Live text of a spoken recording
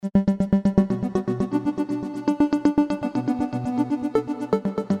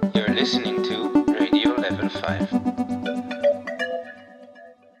listening to Radio Level 5.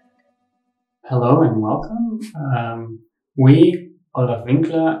 Hello and welcome. We, Olaf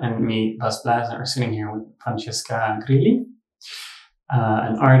Winkler and me, Bas Blaser, are sitting here with Francesca Grilli,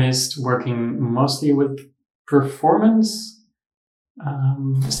 an artist working mostly with performance.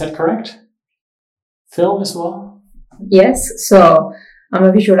 Is that correct? Film as well? Yes, so I'm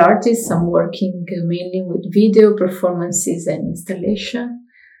a visual artist. I'm working mainly with video performances and installation.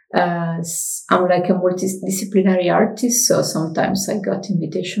 I'm like a multidisciplinary artist, so sometimes I got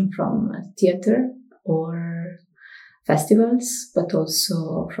invitation from theater or festivals, but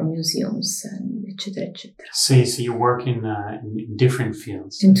also from museums and etc. etc. So you work in different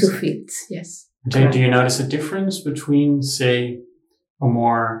fields? In two fields, yes. Do you notice a difference between, say, a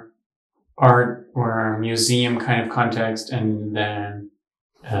more art or museum kind of context and then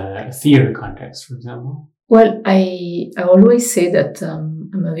a theater context, for example? Well, I always say that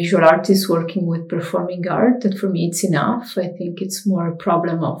I'm a visual artist working with performing art, that for me it's enough. I think it's more a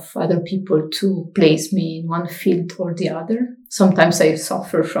problem of other people to place me in one field or the other. Sometimes I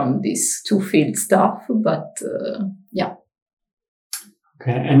suffer from this two field stuff, but yeah.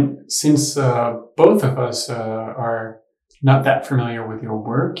 Okay, and since both of us are not that familiar with your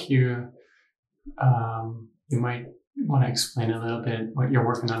work, you might want to explain a little bit what you're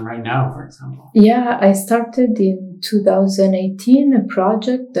working on right now, for example. Yeah, I started in 2018 a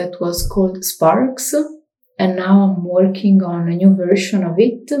project that was called Sparks, and now I'm working on a new version of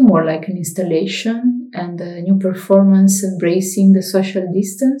it, more like an installation and a new performance embracing the social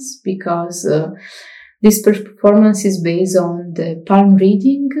distance, because this performance is based on the palm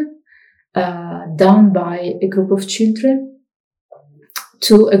reading done by a group of children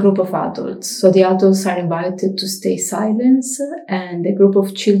to a group of adults. So the adults are invited to stay silent, and a group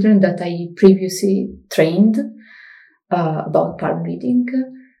of children that I previously trained about palm reading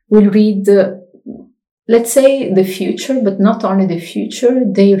will read, let's say, the future, but not only the future,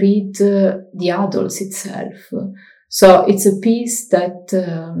 they read the adults itself. So it's a piece that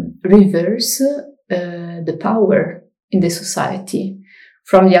reverses the power in the society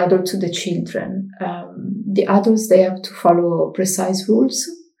from the adult to the children. The adults, they have to follow precise rules,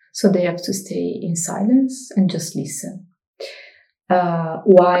 so they have to stay in silence and just listen.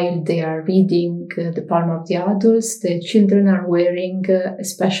 While they are reading the palm of the adults, the children are wearing a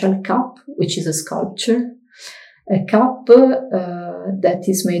special cap, which is a sculpture, a cap that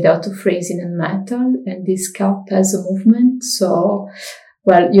is made out of resin and metal, and this cap has a movement, so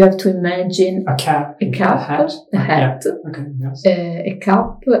well, you have to imagine a hat, a hat, yeah. Okay, yes. A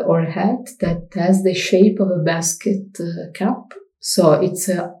cap or a hat that has the shape of a basket cap. So it's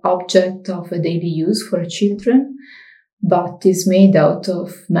an object of a daily use for children, but is made out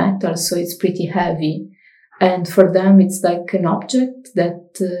of metal, so it's pretty heavy. And for them, it's like an object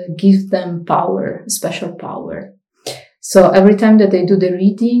that gives them power, special power. So every time that they do the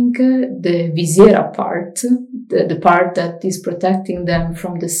reading, the visera part, the part that is protecting them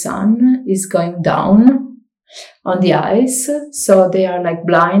from the sun, is going down on the eyes. So they are like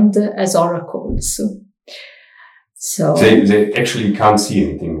blind as oracles. So they actually can't see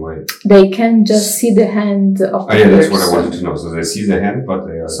anything, right? They can just see the hand of the that's what I wanted to know. So they see the hand, but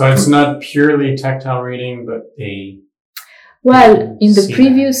they are... So it's not purely tactile reading, but they... Well, in the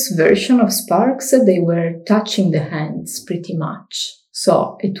previous version of Sparks, they were touching the hands pretty much.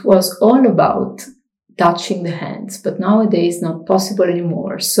 So it was all about touching the hands, but nowadays not possible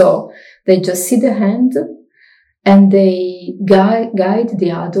anymore. So they just see the hand and they guide the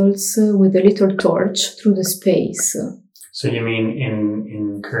adults with a little torch through the space. So you mean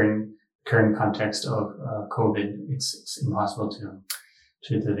in current context of COVID, it's impossible to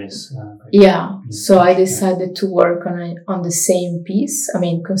do this? Yeah, so I decided to work on the same piece. I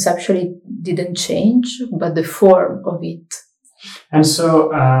mean, conceptually it didn't change, but the form of it. And so,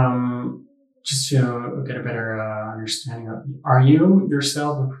 just to get a better understanding of, are you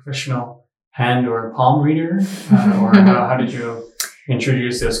yourself a professional hand or palm reader? Or how did you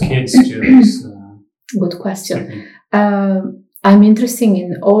introduce those kids to this? Good question. I'm interested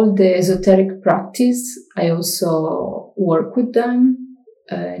in all the esoteric practice. I also work with them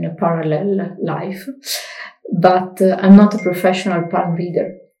in a parallel life, but I'm not a professional palm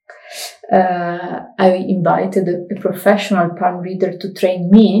reader. I invited a professional palm reader to train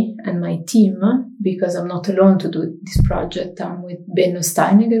me and my team, because I'm not alone to do this project. I'm with Benno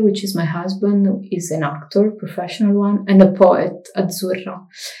Steinegger, which is my husband, who is an actor, professional one, and a poet, Azzurra.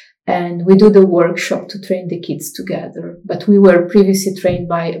 And we do the workshop to train the kids together. But we were previously trained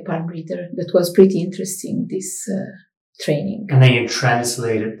by a palm reader. That was pretty interesting, this training. And then you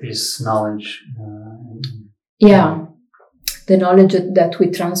translated this knowledge. Yeah. the knowledge that we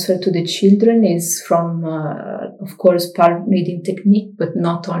transfer to the children is from, of course, palm reading technique, but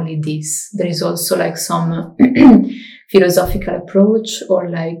not only this. There is also like some philosophical approach or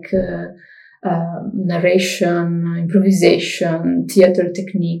like narration, improvisation, theater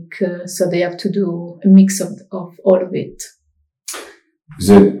technique. So they have to do a mix of all of it.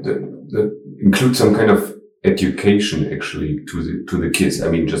 That includes some kind of education actually to the kids. I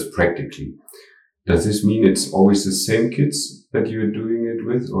mean, just practically. Does this mean it's always the same kids that you're doing it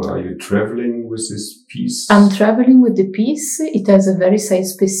with, or are you traveling with this piece? I'm traveling with the piece. It has a very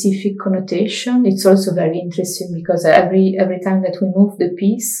site-specific connotation. It's also very interesting because every time that we move the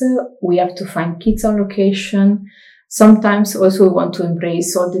piece, we have to find kids on location. Sometimes also we want to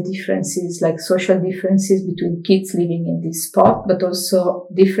embrace all the differences, like social differences between kids living in this spot, but also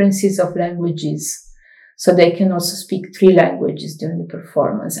differences of languages. So they can also speak 3 languages during the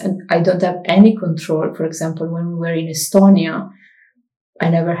performance. And I don't have any control. For example, when we were in Estonia, I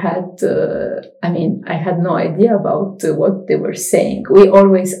never had, I had no idea about what they were saying. We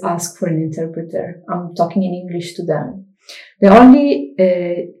always ask for an interpreter. I'm talking in English to them. The only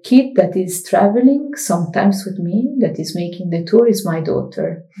kid that is traveling sometimes with me, that is making the tour, is my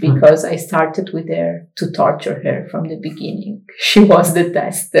daughter, because I started with her to torture her from the beginning. She was the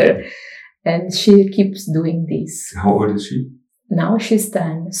tester. And she keeps doing this. How old is she? Now she's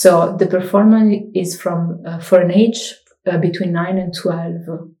 10. So the performance is for an age between 9 and 12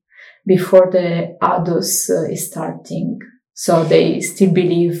 before the ADOS is starting. So they still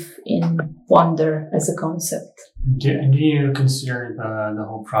believe in wonder as a concept. Do you consider the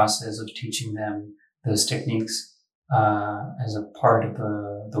whole process of teaching them those techniques as a part of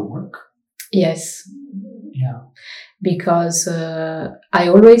the work? Yes. Yeah. Because I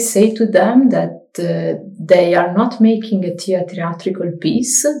always say to them that they are not making a theatrical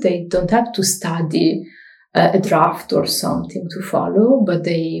piece. They don't have to study a draft or something to follow, but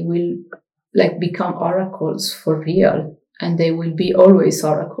they will like become oracles for real, and they will be always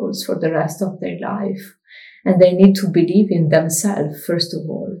oracles for the rest of their life. And they need to believe in themselves, first of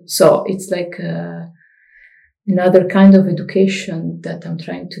all. So it's like another kind of education that I'm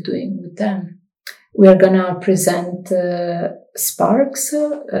trying to do with them. We are going to present Sparks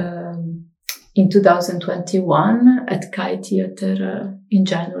in 2021 at Kai Theater in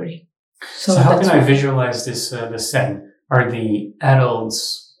January. So how can I visualize this setting? Are the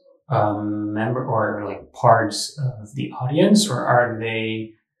adults member or like parts of the audience, or are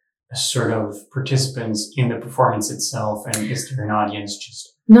they sort of participants in the performance itself? And is there an audience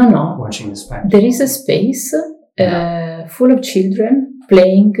just watching the spectacle? There is a space full of children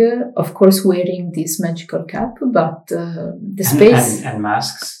playing, of course, wearing this magical cap, but the space... And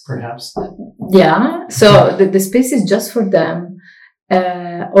masks, perhaps? Yeah, so the space is just for them.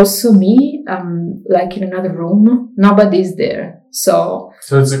 Also me, like in another room, nobody is there. So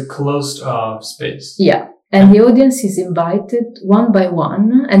it's a closed off space. Yeah, and the audience is invited one by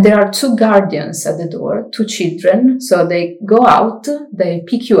one, and there are 2 guardians at the door, 2 children. So they go out, they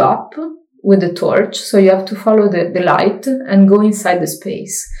pick you up with a torch, so you have to follow the light and go inside the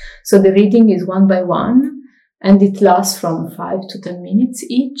space. So the reading is one by one, and it lasts from 5 to 10 minutes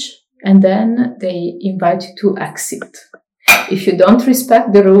each, and then they invite you to exit. If you don't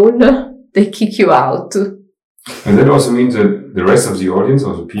respect the rule, they kick you out. And that also means that the rest of the audience,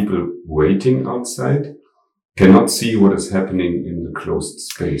 or the people waiting outside, cannot see what is happening in the closed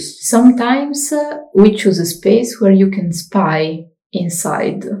space. Sometimes we choose a space where you can spy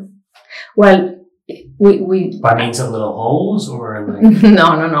inside. Well, we by means of little holes, or like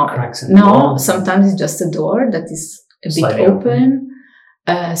no cracks in the wall? Sometimes it's just a door that is a bit Slightly open.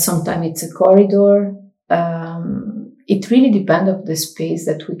 Sometimes it's a corridor. It really depends on the space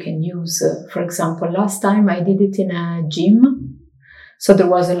that we can use. For example, last time I did it in a gym. So there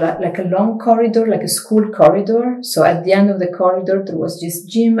was like a long corridor, like a school corridor. So at the end of the corridor, there was this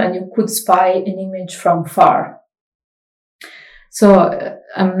gym, and you could spy an image from far. So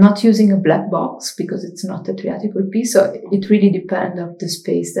I'm not using a black box because it's not a theatrical piece. So it really depends on the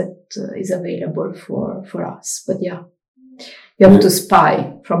space that is available for us. But yeah, you have to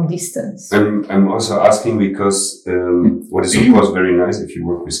spy from distance. I'm also asking because what is of course very nice if you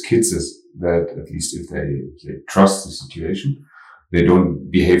work with kids is that at least if they trust the situation, they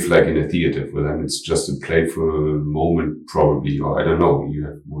don't behave like in a theater. For them, it's just a playful moment, probably, or I don't know. You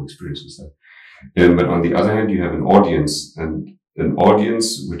have more experience with that. But on the other hand, you have an audience, and an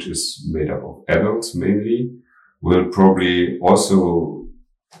audience which is made up of adults mainly will probably also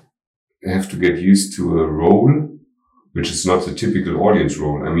have to get used to a role which is not the typical audience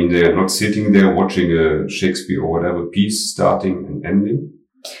role. I mean, they are not sitting there watching a Shakespeare or whatever piece starting and ending.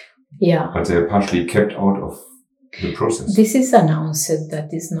 Yeah. But they are partially kept out of the process? This is announced that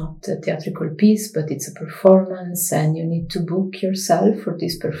is not a theatrical piece, but it's a performance, and you need to book yourself for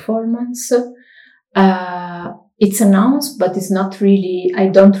this performance. It's announced, but it's not really, I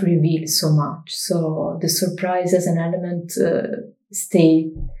don't reveal so much. So the surprise as an element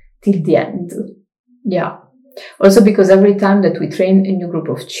stay till the end. Yeah. Also because every time that we train a new group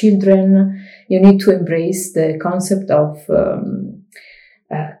of children, you need to embrace the concept of,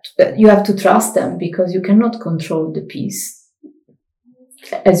 you have to trust them because you cannot control the piece.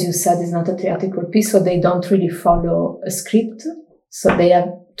 As you said, it's not a theatrical piece, so they don't really follow a script. So they have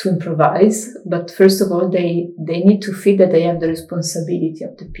to improvise, but first of all, they need to feel that they have the responsibility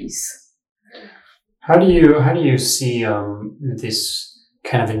of the piece. How do you see this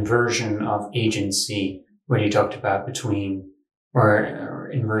kind of inversion of agency, what you talked about between, or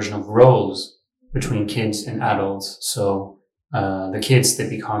inversion of roles between kids and adults? So the kids, they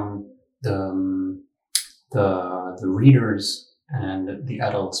become the readers, and the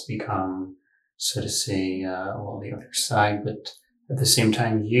adults become, so to say, the other side, but at the same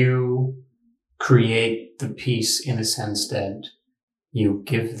time, you create the piece in the sense that you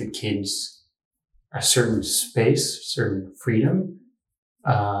give the kids a certain space, certain freedom,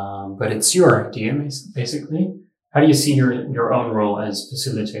 but it's your idea, basically. How do you see your own role as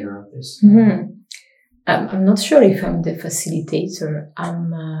facilitator of this? Mm-hmm. I'm not sure if I'm the facilitator.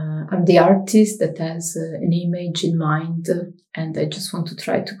 I'm the artist that has an image in mind, and I just want to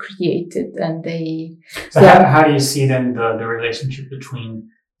try to create it. And how do you see then the relationship between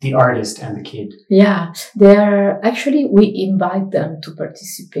the artist and the kid? Yeah, we invite them to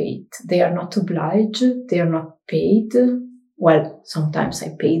participate. They are not obliged. They are not paid. Well, sometimes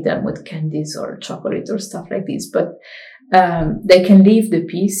I pay them with candies or chocolate or stuff like this, but they can leave the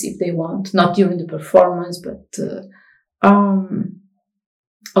piece if they want, not during the performance, but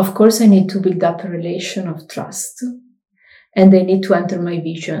of course I need to build up a relation of trust, and they need to enter my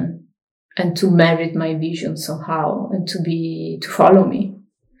vision and to merit my vision somehow, and to follow me.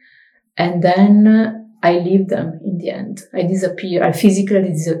 And then I leave them in the end. I disappear. I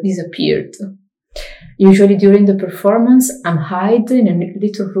physically disappeared. Usually during the performance, I'm hide in a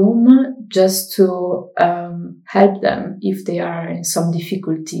little room just to help them if they are in some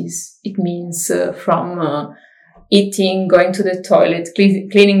difficulties. It means from eating, going to the toilet,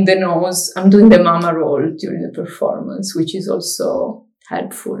 cleaning the nose. I'm doing the mama role during the performance, which is also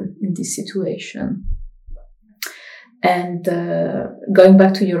helpful in this situation. And going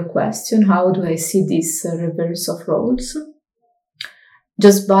back to your question, how do I see this reverse of roles?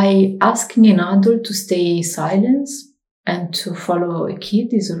 Just by asking an adult to stay silent and to follow a kid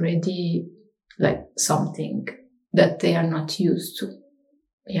is already like something that they are not used to.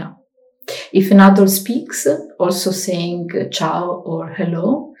 Yeah. If an adult speaks, also saying ciao or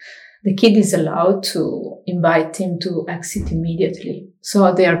hello, the kid is allowed to invite him to exit immediately.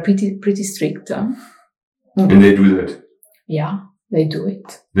 So they are pretty strict. Huh? Mm-hmm. And they do that? Yeah, they do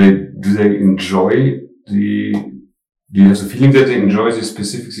it. Do they enjoy do you have the feeling that they enjoy this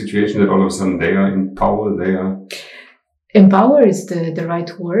specific situation, that all of a sudden they are in power, Empower is the right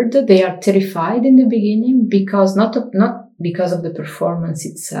word. They are terrified in the beginning because not because of the performance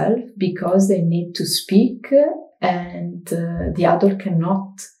itself, because they need to speak and the adult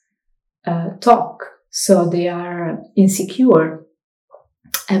cannot talk. So they are insecure.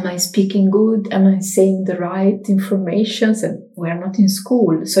 Am I speaking good? Am I saying the right information? And we are not in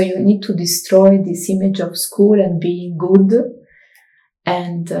school. So you need to destroy this image of school and being good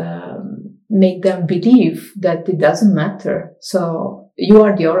and make them believe that it doesn't matter. So you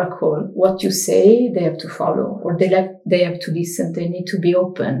are the oracle. What you say, they have to follow, or they have to listen. They need to be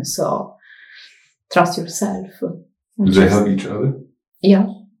open. So trust yourself. Do they help each other? Yeah,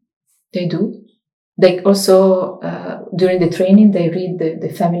 they do. They also, during the training, they read the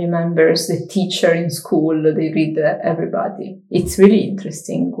family members, the teacher in school, they read everybody. It's really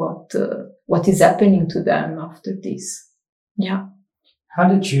interesting what is happening to them after this. Yeah. How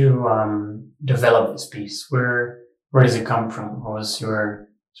did you develop this piece? Where does it come from? What was your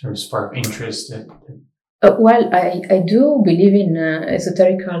sort of spark of interest? Well, I do believe in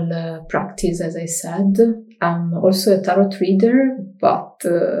esoterical practice, as I said. I'm also a tarot reader, but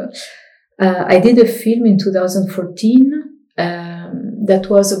I did a film in 2014 that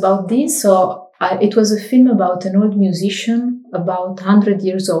was about this. So it was a film about an old musician, about 100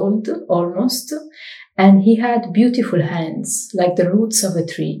 years old, almost. And he had beautiful hands, like the roots of a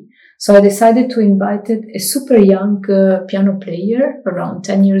tree. So I decided to invite a super young piano player, around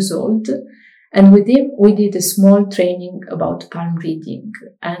 10 years old. And with him, we did a small training about palm reading.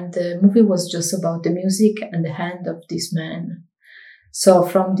 And the movie was just about the music and the hand of this man. So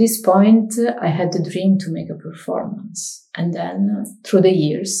from this point, I had the dream to make a performance. And then through the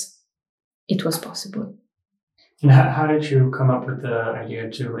years, it was possible. And how did you come up with the idea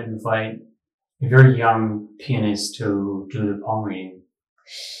to invite a very young pianist to do the palm reading?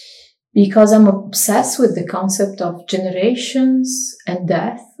 Because I'm obsessed with the concept of generations and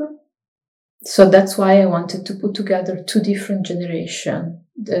death. So that's why I wanted to put together two different generations,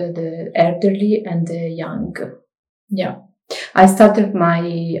 the elderly and the young. Yeah. I started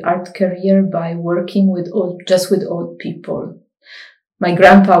my art career by working with with old people. My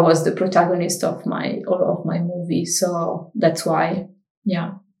grandpa was the protagonist of all of my movies, so that's why,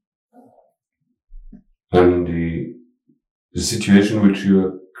 yeah. And the situation which you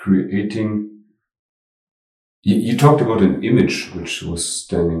are creating, you talked about an image which was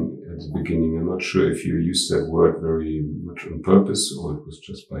standing at the beginning. I'm not sure if you used that word very much on purpose or it was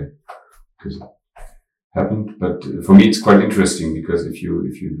just because it happened. But for me, it's quite interesting because if you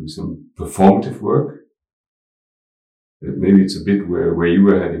do some performative work, maybe it's a bit where you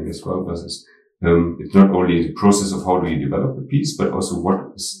were heading as well, but it's not only the process of how do you develop a piece, but also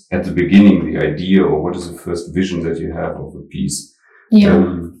what is at the beginning the idea or what is the first vision that you have of a piece.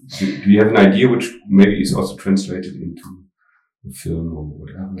 Yeah. Do you have an idea which maybe is also translated into a film or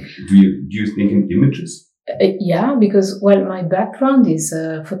whatever? Do you think in images? Yeah, because, well, my background is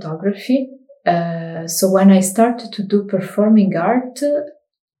photography. So when I started to do performing art,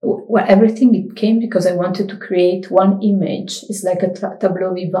 everything it came because I wanted to create one image. It's like a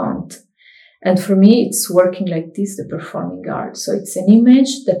tableau vivant. And for me, it's working like this, the performing art. So it's an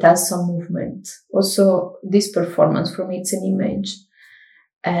image that has some movement. Also, this performance, for me, it's an image.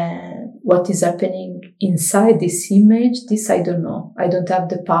 And what is happening inside this image, this I don't know. I don't have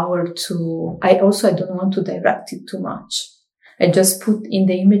the power to, I don't want to direct it too much. I just put in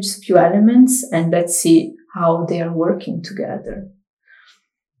the image few elements and let's see how they are working together.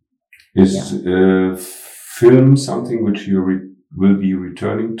 Is film something which you will be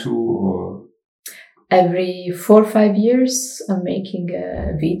returning to, or? Every 4 or 5 years, I'm making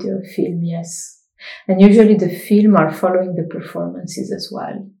a video film, yes. And usually the film are following the performances as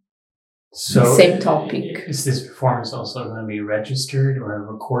well. So same topic. Is this performance also going to be registered or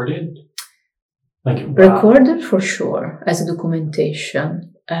recorded? Recorded for sure as a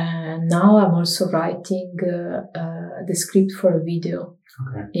documentation. Now I'm also writing the script for a video.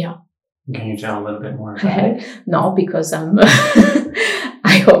 Okay. Yeah. Can you tell a little bit more about it? No, because I'm.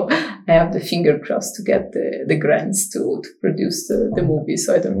 I hope I have the finger crossed to get the grants to produce the movie,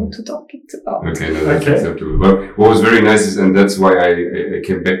 so I don't want to talk it about. Okay, no, that's acceptable. But what was very nice is, and that's why I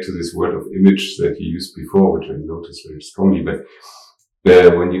came back to this word of image that you used before, which I noticed very strongly. But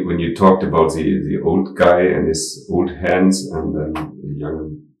when you talked about the old guy and his old hands and then the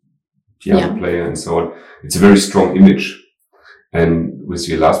young piano player and so on, it's a very strong image. And with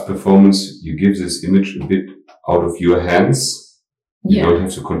your last performance, you give this image a bit out of your hands. You don't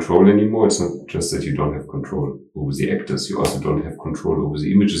have to control anymore. It's not just that you don't have control over the actors. You also don't have control over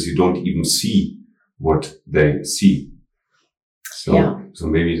the images. You don't even see what they see. So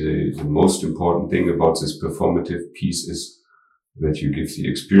maybe the most important thing about this performative piece is that you give the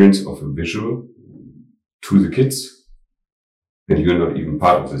experience of a visual to the kids. And you're not even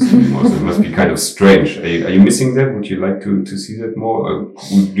part of this anymore. So it must be kind of strange. Are you missing that? Would you like to see that more? Or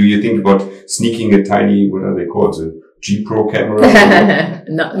do you think about sneaking a tiny, what are they called? The G Pro camera?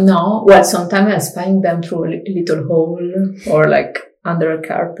 No. Well, sometimes I'm spying them through a little hole or like under a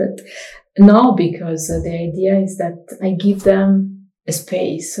carpet. No, because the idea is that I give them a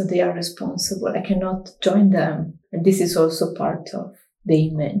space so they are responsible. I cannot join them. And this is also part of the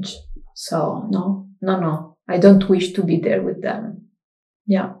image. So no. I don't wish to be there with them.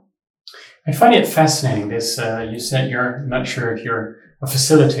 Yeah. I find it fascinating. This, you said you're not sure if you're a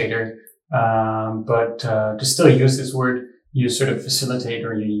facilitator, but to still use this word, you sort of facilitate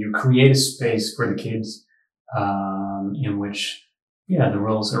or you create a space for the kids in which, the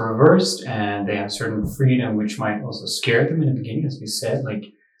roles are reversed and they have certain freedom, which might also scare them in the beginning, as you said. Like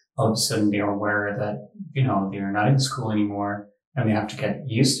all of a sudden they are aware that, they're not in school anymore and they have to get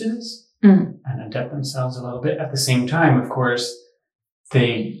used to this. And adapt themselves a little bit. At the same time, of course,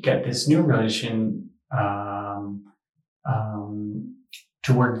 they get this new relation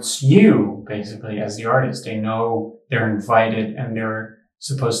towards you, basically, as the artist. They know they're invited and they're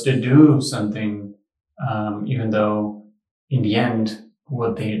supposed to do something, even though in the end,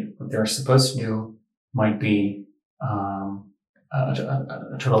 what they're supposed to do might be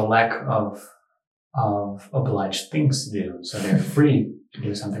a total lack of obliged things to do. So they're free to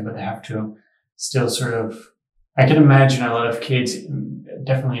do something, but they have to still sort of, I can imagine a lot of kids,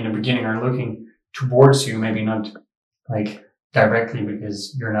 definitely in the beginning, are looking towards you, maybe not like directly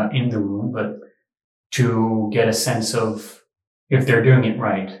because you're not in the room, but to get a sense of if they're doing it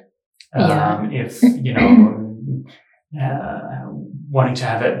right. If, wanting to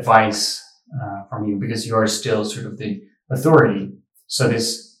have advice from you because you're still sort of the authority. So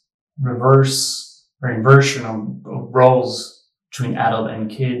this reverse or inversion of roles between adult and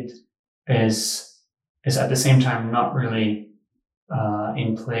kid is at the same time not really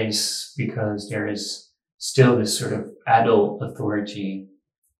in place because there is still this sort of adult authority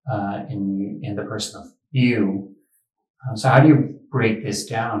in the person of you. So how do you break this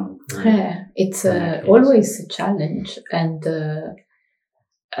down? It's always a challenge, and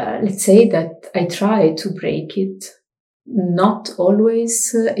let's say that I try to break it. Not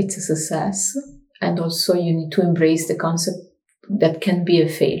always it's a success, and also you need to embrace the concept that can be a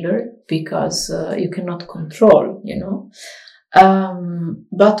failure because you cannot control,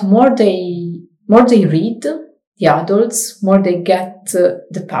 but more they read, the adults, more they get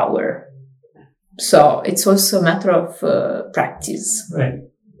the power. So it's also a matter of practice. Right.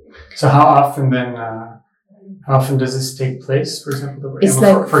 So how often then, how often does this take place? For example,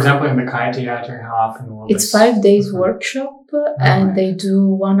 for example, in the Kai Theater, how often will it's 5 days workshop, and they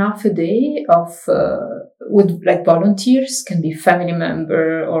do 1.5 day of with like volunteers, can be family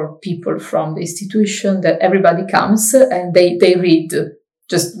member or people from the institution, that everybody comes and they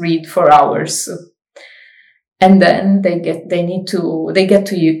just read for hours. And then they get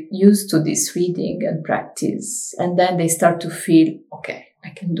to used to this reading and practice. And then they start to feel, okay, I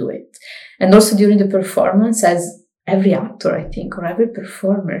can do it. And also during the performance, as every actor, I think, or every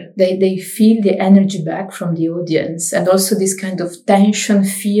performer, they feel the energy back from the audience. And also this kind of tension,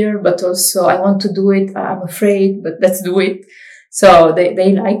 fear, but also I want to do it. I'm afraid, but let's do it. So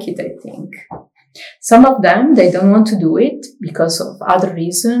they like it, I think. Some of them, they don't want to do it because of other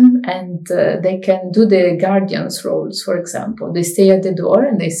reason, and they can do the guardians roles, for example. They stay at the door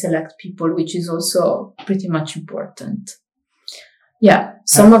and they select people, which is also pretty much important. Yeah,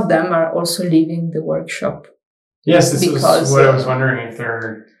 some of them are also leaving the workshop. Yes, this was what I was wondering, if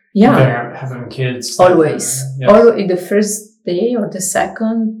they're having kids. Always. In the first day or the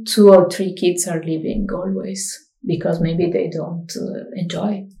second, 2 or 3 kids are leaving, always, because maybe they don't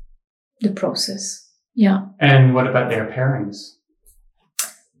enjoy the process. Yeah. And what about their parents?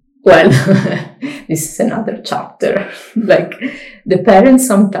 Well, this is another chapter. Like the parents,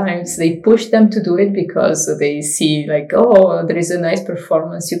 sometimes they push them to do it because they see like, oh, there is a nice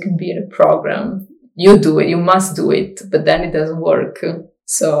performance. You can be in a program. You do it. You must do it. But then it doesn't work.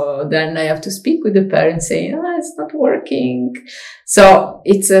 So then I have to speak with the parents saying, it's not working. So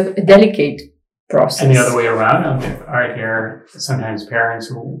it's a delicate process. And the other way around, are there sometimes parents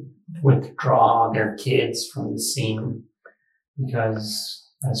who withdraw their kids from the scene because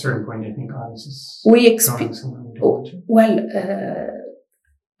at a certain point they think, this is going somewhere we don't want to? Well,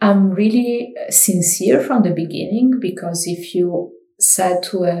 I'm really sincere from the beginning, because if you said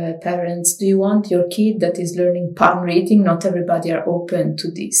to parents, do you want your kid that is learning palm reading? Not everybody are open to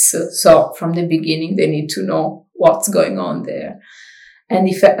this. So from the beginning, they need to know what's going on there. And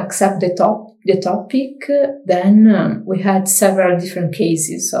if I accept the topic, then we had several different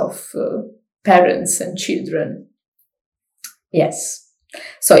cases of parents and children. Yes.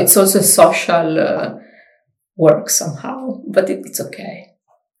 So it's also social work somehow, but it's okay.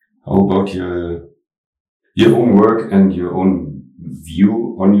 How about your own work and your own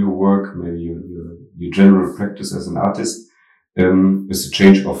view on your work, maybe your general practice as an artist? With the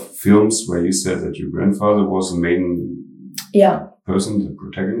change of films, where you said that your grandfather was the main person, the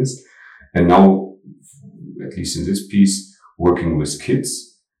protagonist, and now, at least in this piece, working with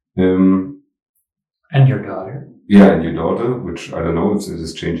kids. And your daughter. Yeah, and your daughter, which I don't know if this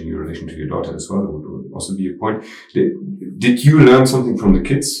is changing your relation to your daughter as well. That would also be a point. Did you learn something from the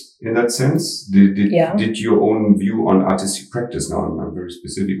kids in that sense? Did your own view on artistic practice, now I'm very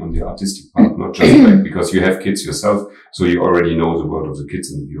specific on the artistic part, not just like because you have kids yourself, so you already know the world of the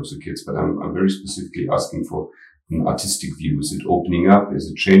kids and the view of the kids, but I'm very specifically asking for an artistic view. Is it opening up?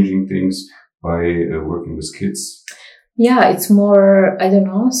 Is it changing things by working with kids? Yeah, it's more, I don't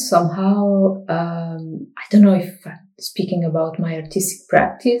know, somehow, I don't know if speaking about my artistic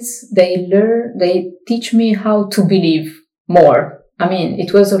practice, they teach me how to believe more. I mean,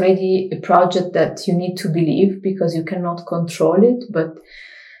 it was already a project that you need to believe because you cannot control it. But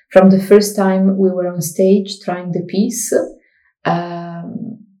from the first time we were on stage trying the piece, I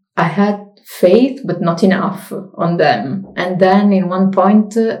had faith, but not enough on them. And then in one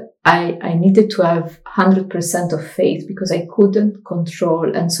point, I needed to have 100% of faith because I couldn't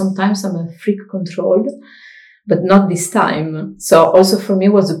control. And sometimes I'm a freak control, but not this time. So also for me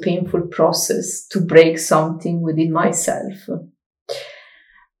it was a painful process to break something within myself.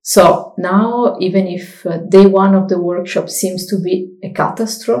 So now, even if day 1 of the workshop seems to be a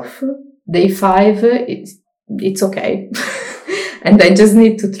catastrophe, day 5, it's okay. And I just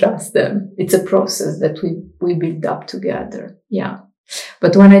need to trust them. It's a process that we build up together. Yeah.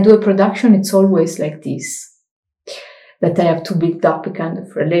 But when I do a production, it's always like this, that I have to build up a kind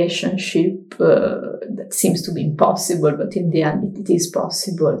of relationship that seems to be impossible, but in the end it is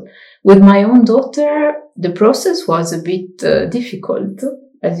possible. With my own daughter, the process was a bit difficult,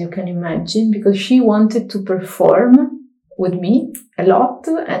 as you can imagine, because she wanted to perform with me a lot,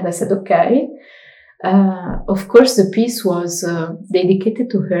 and I said, okay. Of course, the piece was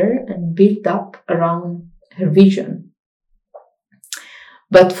dedicated to her and built up around her vision.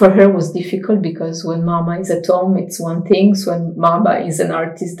 But for her it was difficult because when Mama is at home, it's one thing. So when Mama is an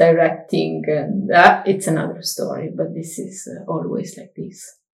artist directing, and it's another story. But this is always like this.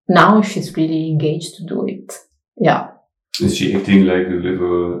 Now she's really engaged to do it. Yeah. Is she acting like a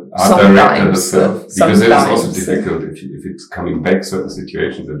little art director herself? Because that is also difficult if it's coming back certain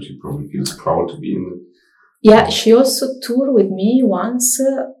situations, and she probably feels proud to be in it. Yeah, she also toured with me once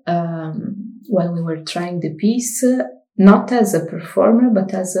when we were trying the piece, not as a performer,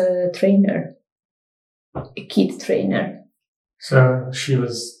 but as a trainer, a kid trainer. So she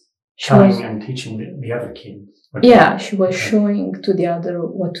was showing and teaching the other kids. Yeah, she was showing to the other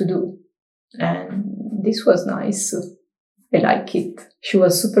what to do. And this was nice. I like it. She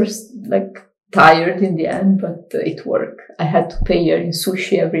was super tired in the end, but it worked. I had to pay her in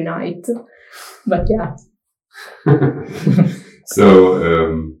sushi every night. But yeah. So,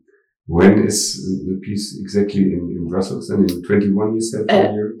 when is the piece exactly in Brussels? And in 21, you said?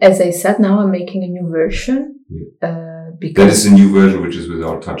 As I said, now I'm making a new version. Yeah. That is a new version which is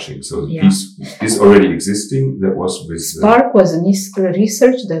without touching. So the piece is already existing. That was with... Spark was a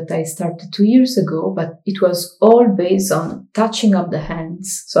research that I started 2 years ago, but it was all based on touching of the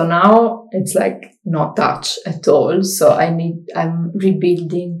hands. So now it's like no touch at all. So I'm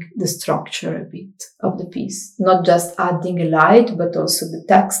rebuilding the structure a bit of the piece. Not just adding a light, but also the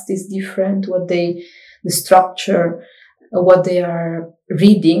text is different, the structure, what they are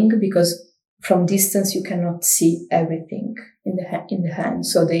reading, because from distance, you cannot see everything in the hand.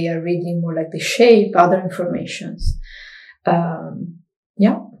 So they are reading more like the shape, other informations.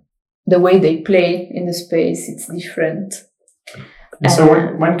 The way they play in the space, it's different. And so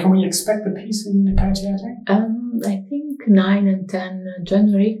when can we expect the piece in the Kai Theater? I think 9 and 10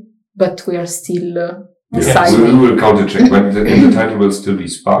 January, but we are still deciding. We will counter check, but the title will still be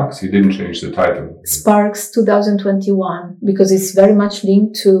Sparks. You didn't change the title. Sparks 2021, because it's very much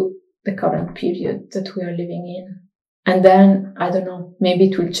linked to the current period that we are living in. And then, I don't know, maybe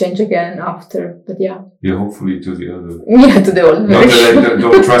it will change again after, but yeah. Yeah, hopefully to the other. Yeah, to the old version. Not that I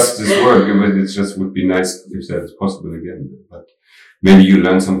don't trust this work, but it just would be nice if that is possible again. But maybe you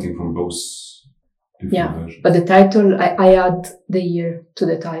learn something from both different versions. But the title, I add the year to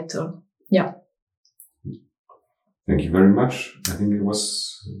the title. Yeah. Thank you very much. I think it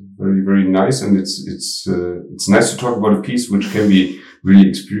was very, very nice, and it's nice to talk about a piece which can be really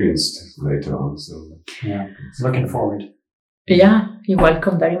experienced later on. So yeah, looking forward. Yeah, you're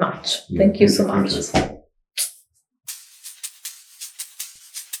welcome very much. Yeah, thank you so much.